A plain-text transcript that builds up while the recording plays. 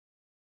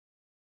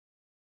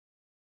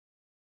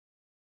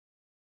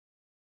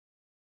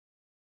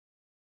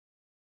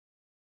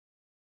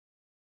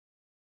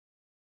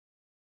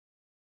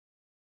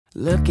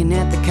Looking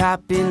at the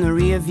cop in the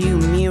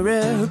rearview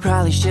mirror,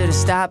 probably should have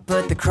stopped,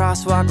 but the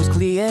crosswalk was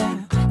clear.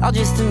 I'll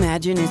just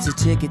imagine it's a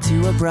ticket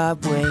to a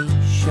Broadway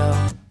show.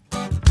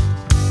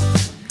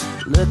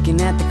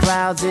 Looking at the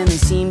clouds and they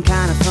seem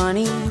kinda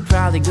funny.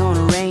 Probably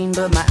gonna rain,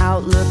 but my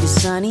outlook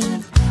is sunny.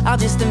 I'll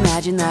just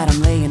imagine that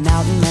I'm laying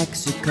out in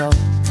Mexico.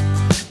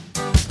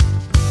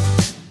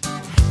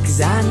 Cause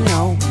I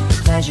know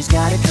pleasure's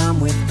gotta come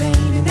with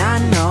pain, and I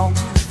know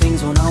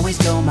things won't always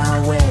go my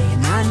way,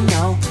 and I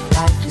know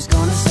life is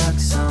gonna suck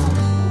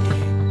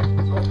someday.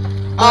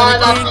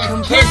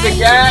 Oh, kids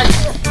again!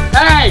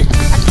 Hey!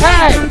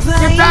 Hey!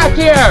 Get back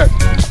here!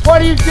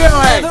 What are you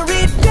doing?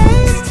 Every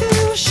day's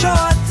too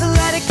short to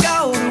let it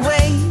go to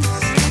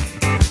waste.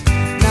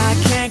 Now I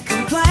can't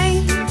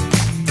complain.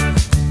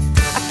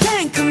 I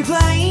can't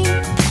complain.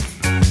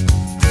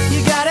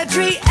 You gotta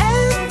treat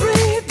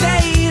every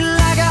day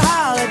like a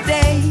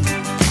holiday.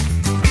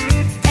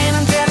 And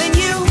I'm telling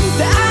you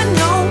that I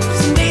know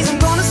some days I'm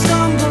gonna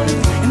stumble,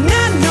 and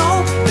I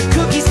know the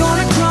cookie's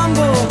gonna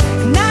crumble,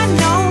 and I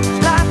know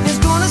life is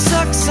gonna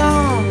suck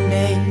some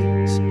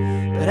days,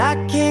 but I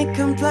can't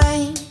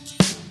complain.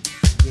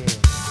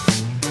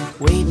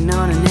 Waiting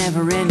on a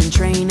never-ending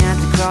train at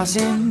the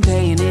crossing,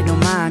 paying it no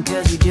mind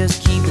cause we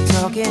just keep it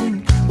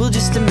talking. We'll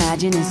just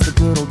imagine it's the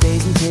good old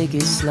days and take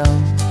it slow.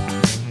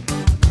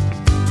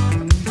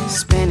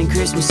 Spending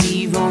Christmas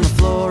Eve on the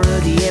floor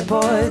of the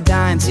airport,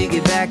 dying to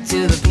get back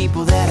to the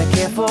people that I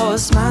care for.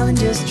 Smiling,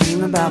 just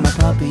dream about my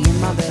puppy in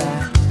my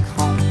back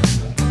home.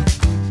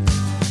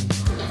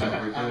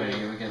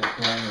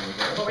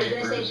 What were you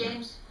gonna say,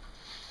 James?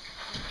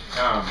 I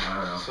don't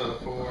know. So the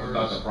fours.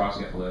 About the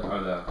prospect list, or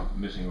the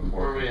missing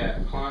report. Where are we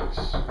at?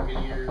 Clunks,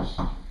 Meteors.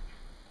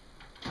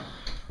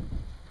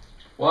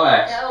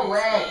 What? No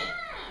way.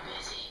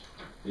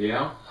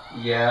 Yeah?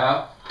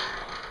 Yeah.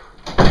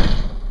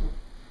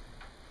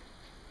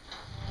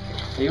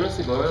 You want to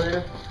sleep over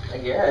later? I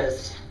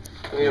guess.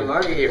 I mean, I'm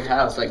already at your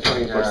house like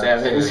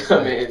 24/7. So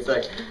I mean, it's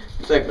like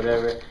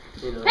whatever.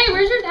 You know. Hey,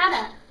 where's your dad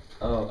at?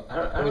 Oh, I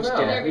don't Which know.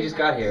 dad? We just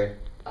got here.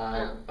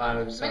 I'm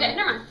sorry. Okay,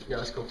 never mind. No,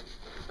 it's cool.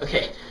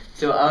 Okay,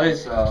 so I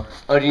was. So.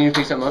 Oh, do you need to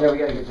pick something up? Yeah, we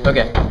gotta get to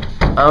Okay.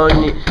 I don't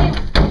need. Hey,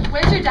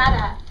 where's your dad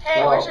at?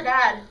 Hey, Well- where's your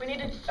dad? We need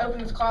to open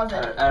his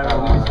closet. I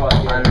don't know.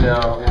 I don't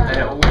know. I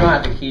know. We don't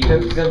have the key.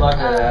 Good luck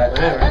with that.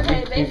 Whatever.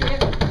 Okay, thank you.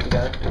 You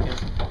got it. Okay.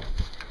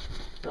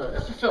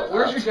 Phil,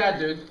 where's your dad,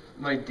 dude?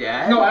 My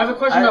dad? No, I have a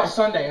question about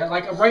Sunday.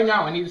 Like right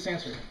now, I need this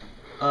answered.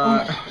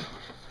 I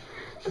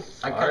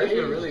kind of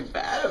feel really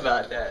bad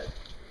about that.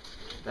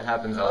 That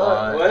happens a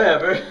lot.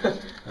 Whatever.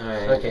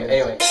 Alright. Okay.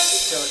 Anyway.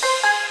 So,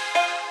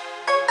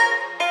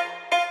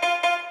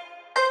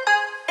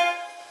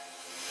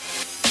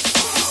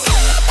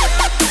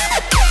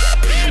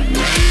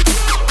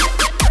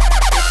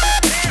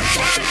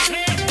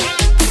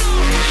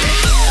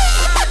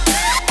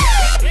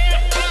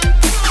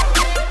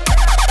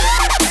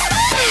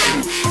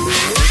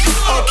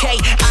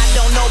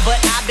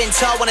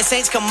 When the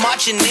Saints come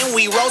marching in,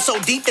 we roll so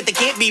deep that they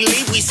can't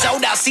believe we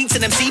sold out seats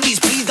in them CDs.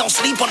 Please don't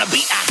sleep on the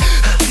beat.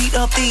 Beat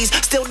up these,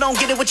 still don't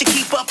get it, what you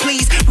keep up,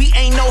 please. We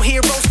ain't no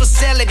heroes for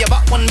sale. If you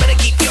bought one, better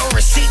keep your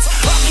receipts.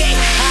 Okay,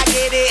 I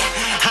get it.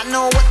 I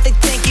know what they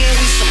thinking.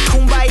 We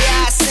some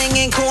kumbaya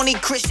singing, corny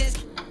Christians.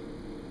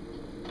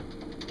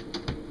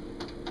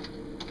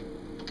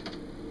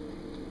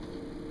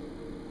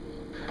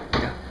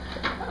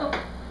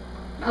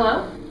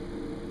 Hello?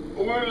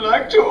 we'd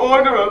like to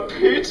order a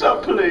pizza,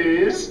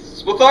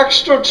 please, with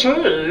extra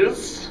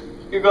cheese.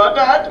 You got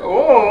that?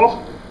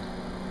 Oh.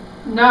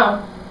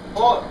 No.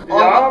 Oh,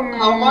 yum.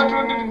 How much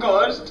would it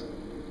cost?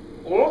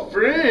 Oh,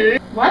 free.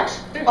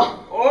 What?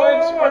 Oh,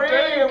 it's free.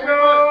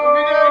 We'll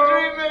be there in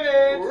 3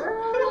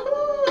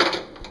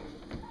 minutes.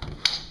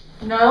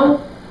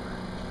 No.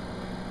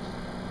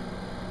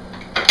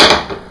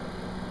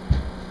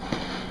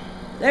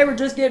 They were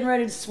just getting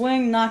ready to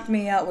swing, knocked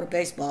me out with a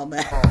baseball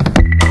bat.